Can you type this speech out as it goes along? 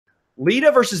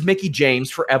Lita versus Mickie James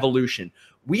for Evolution.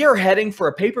 We are heading for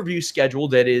a pay-per-view schedule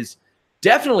that is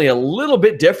definitely a little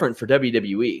bit different for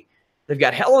WWE. They've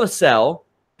got Hell in a Cell.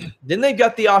 Then they've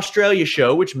got the Australia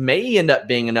show, which may end up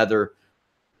being another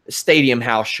stadium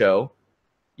house show.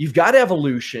 You've got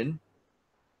Evolution.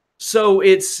 So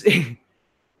it's a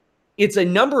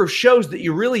number of shows that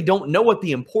you really don't know what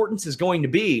the importance is going to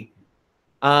be.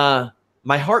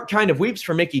 My heart kind of weeps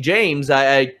for Mickie James.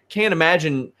 I can't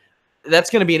imagine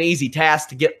that's going to be an easy task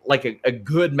to get like a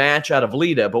good match out of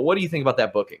Lita. But what do you think about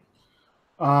that booking?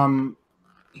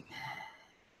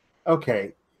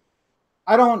 Okay.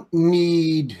 I don't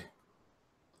need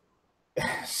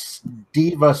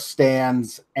diva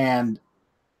stands and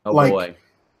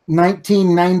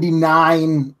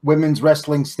 1999 women's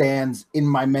wrestling stands in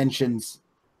my mentions,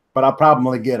 but I'll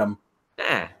probably get them.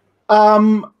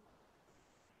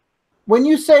 When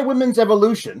you say women's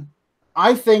evolution,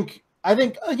 I think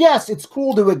yes, it's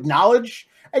cool to acknowledge,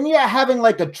 and yeah, having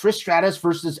like a Trish Stratus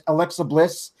versus Alexa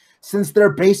Bliss, since they're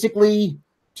basically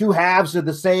two halves of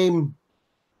the same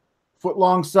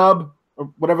foot-long sub, or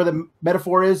whatever the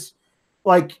metaphor is,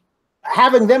 like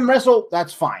having them wrestle,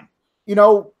 that's fine. You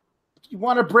know, you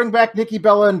want to bring back Nikki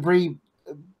Bella and Brie,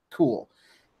 cool.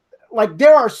 Like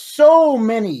there are so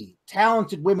many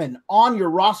talented women on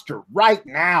your roster right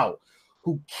now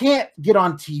who can't get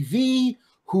on TV,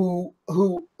 who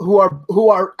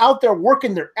are out there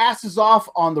working their asses off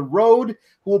on the road,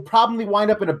 who will probably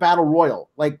wind up in a battle royal.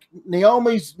 Like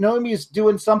Naomi is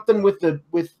doing something with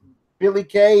Billie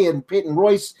Kay and Peyton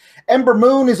Royce. Ember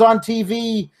Moon is on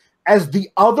TV as the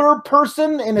other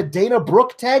person in a Dana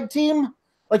Brooke tag team.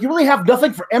 Like you really have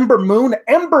nothing for Ember Moon.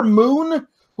 Ember Moon,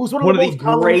 who's one of the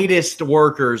greatest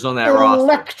workers on that roster.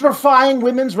 Electrifying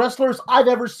women's wrestlers I've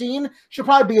ever seen. She'll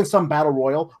probably be in some battle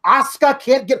royal. Asuka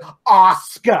can't get on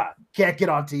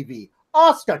TV.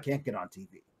 Asuka can't get on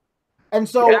TV. And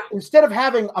so instead of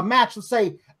having a match, let's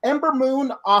say Ember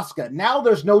Moon, Asuka. Now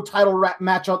there's no title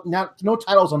match. Now no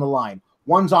titles on the line.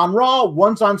 One's on Raw,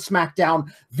 one's on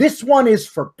SmackDown. This one is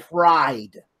for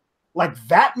Pride. Like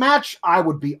that match, I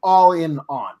would be all in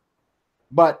on.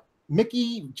 But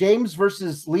Mickie James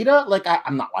versus Lita, like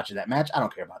I'm not watching that match. I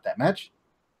don't care about that match.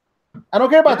 I don't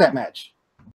care about that match.